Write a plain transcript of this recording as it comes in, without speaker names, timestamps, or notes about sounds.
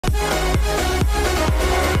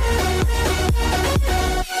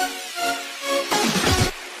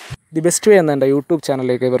The best way എന്ന എൻ്റെ YouTube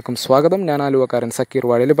ചാനലിലേക്ക് ഇവർക്കും സ്വാഗതം. ഞാൻ ആലുവക്കാരൻ സക്കീർ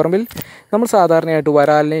വാഴലിപ്പറമ്പിൽ. നമ്മൾ സാധാരണയായിട്ട്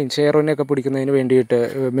വരാലിനെയും ചേറോനെയൊക്കെ പിടിക്കുന്നതിന് വേണ്ടിയിട്ട്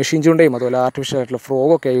മെഷീൻ ചൂണ്ടയും അതുപോലെ ആർട്ടിഫിഷ്യൽ ആയിട്ടുള്ള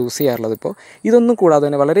ഫ്രോഗൊക്കെ യൂസ് ചെയ്യാറുള്ളത്. ഇപ്പോൾ ഇതൊന്നും കൂടാതെ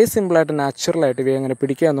തന്നെ വളരെ സിമ്പിളായിട്ട് നാച്ചുറലായിട്ട് ഇവയെ എങ്ങനെ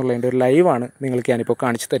പിടിക്കുക എന്നുള്ളതിൻ്റെ ഒരു ലൈവാണ് നിങ്ങൾക്ക് ഞാനിപ്പോൾ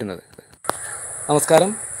കാണിച്ചു തരുന്നത്.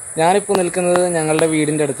 നമസ്കാരം. ഞാനിപ്പോൾ നിൽക്കുന്നത് ഞങ്ങളുടെ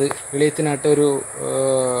വീടിൻ്റെ അടുത്ത് വെളിയത്തിനായിട്ട് ഒരു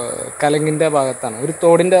കലങ്ങിൻ്റെ ഭാഗത്താണ്, ഒരു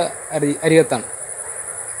തോടിൻ്റെ അരികത്താണ്.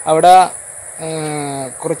 അവിടെ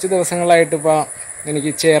കുറച്ച് ദിവസങ്ങളായിട്ട് ഇപ്പോൾ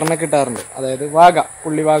എനിക്ക് ചേർന്ന കിട്ടാറുണ്ട്, അതായത് വാഗ,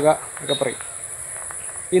 പുള്ളിവാഗ ഒക്കെ പറയും.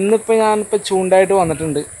 ഇന്നിപ്പോൾ ഞാനിപ്പോൾ ചൂണ്ടായിട്ട്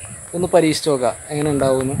വന്നിട്ടുണ്ട്, ഒന്ന് പരീക്ഷിച്ച് നോക്കാം എങ്ങനെ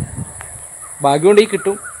ഉണ്ടാവുമെന്ന്. ഭാഗ്യമുണ്ടെങ്കിൽ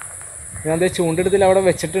കിട്ടും. ഞാൻ ചൂണ്ടെടുത്തിൽ അവിടെ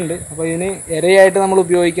വെച്ചിട്ടുണ്ട്. അപ്പോൾ ഇതിന് ഇരയായിട്ട് നമ്മൾ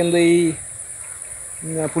ഉപയോഗിക്കുന്നത് ഈ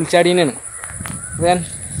പുൽച്ചാടീനെയാണ്. അപ്പോൾ ഞാൻ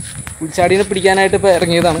പുൽച്ചാടീനെ പിടിക്കാനായിട്ട് ഇപ്പോൾ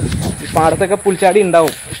ഇറങ്ങിയതാണ്. ഈ പാടത്തൊക്കെ പുൽച്ചാടി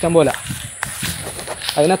ഉണ്ടാവും ഇഷ്ടം പോലെ.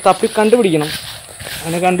 അതിനെ തപ്പി കണ്ടുപിടിക്കണം.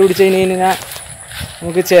 അതിനെ കണ്ടുപിടിച്ച് കഴിഞ്ഞാൽ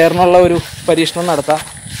നമുക്ക് ചേർന്നുള്ള ഒരു പരീക്ഷണം നടത്താം.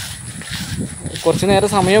 കുറച്ച് നേരം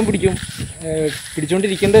സമയം പിടിക്കും,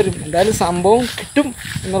 പിടിച്ചുകൊണ്ടിരിക്കേണ്ടി വരും. എന്തായാലും സംഭവം കിട്ടും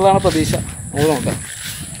എന്നുള്ളതാണ് പ്രതീക്ഷ. നമുക്ക് നോക്കാം.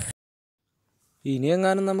 ഇനി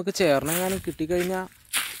എങ്ങാനും നമുക്ക് ചേർന്നെങ്ങാനും കിട്ടിക്കഴിഞ്ഞാൽ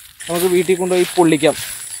നമുക്ക് വീട്ടിൽ കൊണ്ടുപോയി പൊള്ളിക്കാം.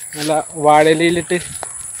 നല്ല വാഴയിലിട്ട്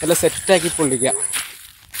നല്ല സെറ്റാക്കി പൊള്ളിക്കാം.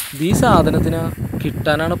 ഈ സാധനത്തിന്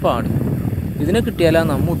കിട്ടാനാണ് പാട്. ഇതിനെ കിട്ടിയാലാണ്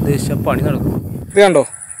നമ്മൾ ഉദ്ദേശിച്ച പണി നടക്കും. ഇത് കണ്ടോ,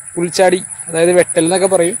 പുൽച്ചാടി, അതായത് വെട്ടൽ എന്നൊക്കെ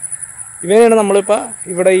പറയും. ഇവനെയാണ് നമ്മളിപ്പോൾ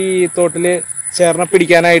ഇവിടെ ഈ തോട്ടിൽ ചേർന്ന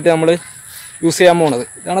പിടിക്കാനായിട്ട് നമ്മൾ യൂസ് ചെയ്യാൻ പോണത്.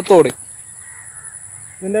 ഇതാണ് തോട്.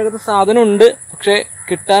 ഇതിൻ്റെ അകത്ത് സാധനമുണ്ട്, പക്ഷേ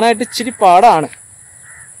കിട്ടാനായിട്ട് ഇച്ചിരി പാടാണ്.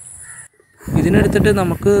 ഇതിനെടുത്തിട്ട്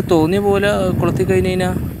നമുക്ക് തോന്നിയ പോലെ കുളത്തി കഴിഞ്ഞ്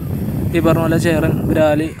കഴിഞ്ഞാൽ ഈ പറഞ്ഞ പോലെ ചേറൻ,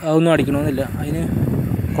 വിരാല് അതൊന്നും അടിക്കണമെന്നില്ല. അതിന്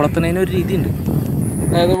കുളത്തുന്നതിനൊരു രീതിയുണ്ട്.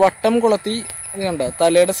 അതായത് വട്ടം കുളത്തി, ഇത് കണ്ടോ,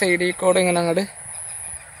 തലയുടെ സൈഡിൽ കൂടെ ഇങ്ങനെ അങ്ങോട്ട്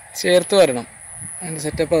ചേർത്ത് വരണം. അതിൻ്റെ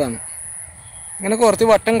സെറ്റപ്പ് അതാണ്. ഇങ്ങനെ കുറച്ച്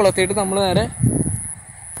വട്ടം കുളത്തിയിട്ട് നമ്മൾ നേരെ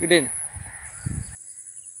ഇടുകയാണ്.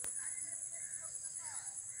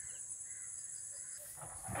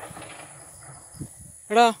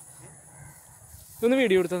 എടാ ഒന്ന്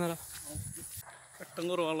വീഡിയോ എടുത്താ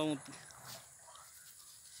പെട്ടെന്ന് കുറവാളെ മൊത്തം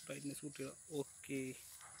ബ്രൈറ്റ്നസ് കൂട്ടുക. ഓക്കെ,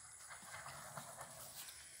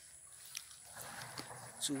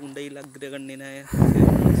 ചൂണ്ടയിൽ അഗ്രഗണ്യനായ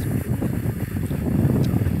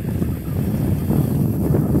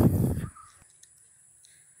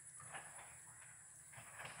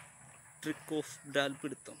ട്രിക്ക് ഓഫ് ഡാൽ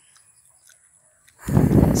പിടുത്തം.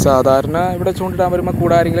 സാധാരണ ഇവിടെ ചൂണ്ടിടാൻ വരുമ്പോൾ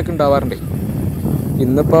കൂടെ ആരെങ്കിലുമൊക്കെ ഉണ്ടാവാറുണ്ട്.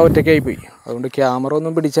 ഇന്നിപ്പോൾ ഒറ്റയ്ക്കായി പോയി, അതുകൊണ്ട് ക്യാമറ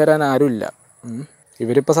ഒന്നും പിടിച്ചു തരാൻ ആരുമില്ല.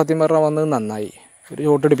 ഇവരിപ്പോൾ സത്യം പറഞ്ഞാൽ വന്നത് നന്നായി, ഒരു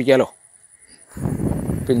ചോട്ടെടുപ്പിക്കാമല്ലോ.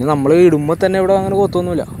 പിന്നെ നമ്മൾ ഇടുമ്പോൾ തന്നെ ഇവിടെ അങ്ങനെ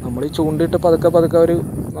കൊത്തൊന്നുമില്ല. നമ്മൾ ചൂണ്ടിട്ട് പതുക്കെ അവർ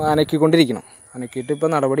അനക്കിക്കൊണ്ടിരിക്കണം. അനക്കിയിട്ട് ഇപ്പോൾ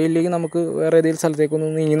നടപടിയില്ലെങ്കിൽ നമുക്ക് വേറെ ഏതെങ്കിലും സ്ഥലത്തേക്കൊന്ന്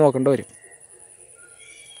നീങ്ങി നോക്കേണ്ടി വരും.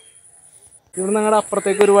 ഇവിടെ ഞങ്ങളുടെ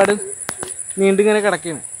അപ്പുറത്തേക്ക് ഒരുപാട് നീണ്ടിങ്ങനെ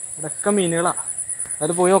കിടക്കുകയാണ്. ഇവിടെയൊക്കെ മീനുകളാണ്.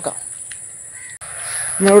 അതിൽ പോയി നോക്കാം.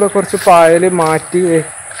 ഇവിടെ കുറച്ച് പായൽ മാറ്റി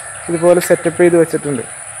ഇതുപോലെ സെറ്റപ്പ് ചെയ്ത് വെച്ചിട്ടുണ്ട്.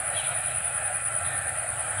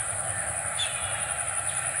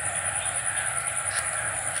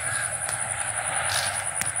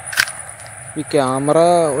 ഈ ക്യാമറ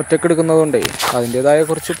ഒറ്റക്കെടുക്കുന്നതുകൊണ്ടേ അതിൻ്റേതായ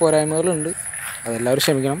കുറച്ച് പോരായ്മകളുണ്ട്, അതെല്ലാവരും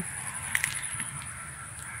ക്ഷമിക്കണം.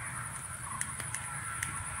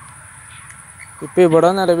 ഇപ്പോൾ ഇവിടെ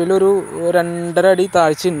നിലവിലൊരു 2.5 അടി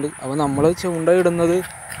താഴ്ചയുണ്ട്. അപ്പോൾ നമ്മൾ ചൂണ്ട ഇടുന്നത്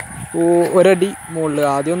ഒരടി മുകളിൽ,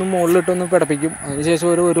 ആദ്യം ഒന്ന് മുകളിലിട്ടൊന്ന് പിടപ്പിക്കും. അതിനുശേഷം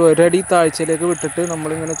ഒരടി താഴ്ചയിലേക്ക് വിട്ടിട്ട്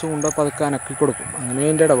നമ്മളിങ്ങനെ ചൂണ്ട പതുക്കെ അനക്കി കൊടുക്കും. അങ്ങനെ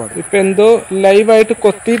അതിൻ്റെ ഇടപാട്. ഇപ്പം എന്തോ ലൈവായിട്ട്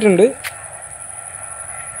കൊത്തിയിട്ടുണ്ട്.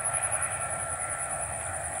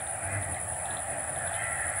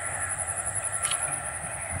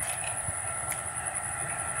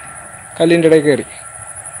 കല്ലിൻ്റെ ഇടയിൽ കയറി.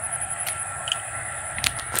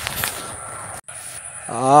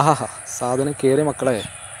 ആഹാ, സാധനം കയറി മക്കളെ.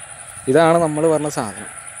 ഇതാണ് നമ്മൾ പറഞ്ഞ സാധനം,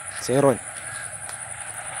 ചേറോൻ.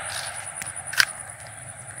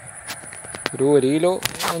 ഒരു 1 കിലോ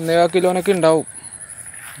 1.25 കിലോനൊക്കെ ഉണ്ടാവും,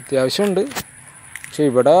 അത്യാവശ്യമുണ്ട്. പക്ഷെ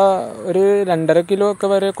ഇവിടെ ഒരു 2.5 കിലോ ഒക്കെ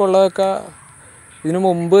വരെയൊക്കെ ഉള്ളതൊക്കെ ഇതിനു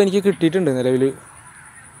മുമ്പ് എനിക്ക് കിട്ടിയിട്ടുണ്ട്. നിലവിൽ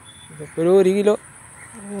ഒരു 1 കിലോ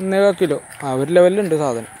 1.25 കിലോ ആ ഒരു ലെവലിലുണ്ട്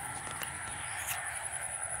സാധനം.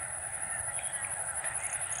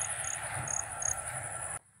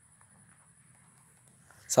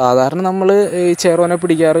 സാധാരണ നമ്മൾ ഈ ചേറോനെ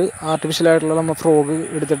പിടിക്കാറ് ആർട്ടിഫിഷ്യലായിട്ടുള്ള നമ്മൾ ഫ്രോഗ്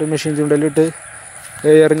എടുത്തിട്ട് മെഷീൻ ചൂണ്ടലിട്ട്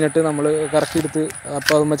എറിഞ്ഞിട്ട് നമ്മൾ കറക്കിയെടുത്ത്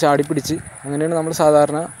അപ്പോൾ അതുമ്പോൾ ചാടി പിടിച്ച്, അങ്ങനെയാണ് നമ്മൾ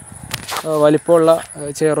സാധാരണ വലിപ്പമുള്ള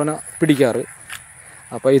ചേറോനെ പിടിക്കാറ്.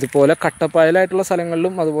 അപ്പോൾ ഇതുപോലെ കട്ടപ്പായലായിട്ടുള്ള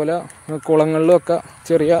സ്ഥലങ്ങളിലും അതുപോലെ കുളങ്ങളിലും ഒക്കെ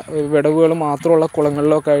ചെറിയ വിടവുകൾ മാത്രമുള്ള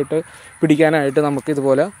കുളങ്ങളിലൊക്കെ ആയിട്ട് പിടിക്കാനായിട്ട് നമുക്ക്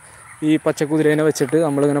ഇതുപോലെ ഈ പച്ചക്കുതിരേനെ വെച്ചിട്ട്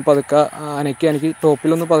നമ്മളിങ്ങനെ പതുക്കെ അനക്കി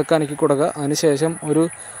ടോപ്പിലൊന്ന് പതുക്കെ അനക്കി കൊടുക്കുക. അതിന് ശേഷം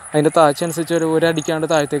അതിൻ്റെ താഴ്ച ഒരു അടിക്കാണ്ട്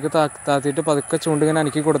താഴത്തേക്ക് താഴ്ത്തിയിട്ട് പതുക്കെ ചൂണ്ടിങ്ങനെ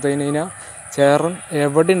അനക്കി കൊടുത്തു കഴിഞ്ഞാൽ ചേറൻ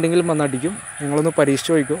എവിടെ ഉണ്ടെങ്കിലും വന്നടിക്കും. നിങ്ങളൊന്ന്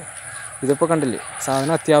പരീക്ഷിച്ച് നോക്കിക്കോ. ഇതിപ്പോൾ കണ്ടില്ലേ,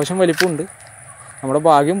 സാധനം അത്യാവശ്യം വലിപ്പമുണ്ട്. നമ്മുടെ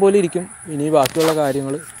ഭാഗ്യം പോലെ ഇരിക്കും ഇനി ബാക്കിയുള്ള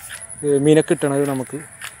കാര്യങ്ങൾ മീനെ കിട്ടണത് നമുക്ക്.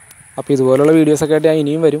 അപ്പോൾ ഇതുപോലുള്ള വീഡിയോസൊക്കെ ആയിട്ട് ഞാൻ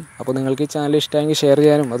ഇനിയും വരും. അപ്പോൾ നിങ്ങൾക്ക് ഈ ചാനൽ ഇഷ്ടമെങ്കിൽ ഷെയർ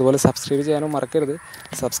ചെയ്യാനും അതുപോലെ സബ്സ്ക്രൈബ് ചെയ്യാനും മറക്കരുത്.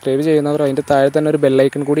 സബ്സ്ക്രൈബ് ചെയ്യുന്നവർ അതിൻ്റെ താഴെ തന്നെ ഒരു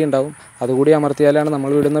ബെല്ലൈക്കൺ കൂടി ഉണ്ടാവും. അതുകൂടി അമർത്തിയാലാണ്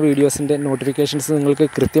നമ്മൾ വിടുന്ന വീഡിയോസിൻ്റെ നോട്ടിഫിക്കേഷൻസ് നിങ്ങൾക്ക്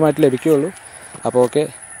കൃത്യമായിട്ട് ലഭിക്കുകയുള്ളൂ. അപ്പോൾ okay,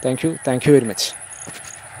 thank you very much.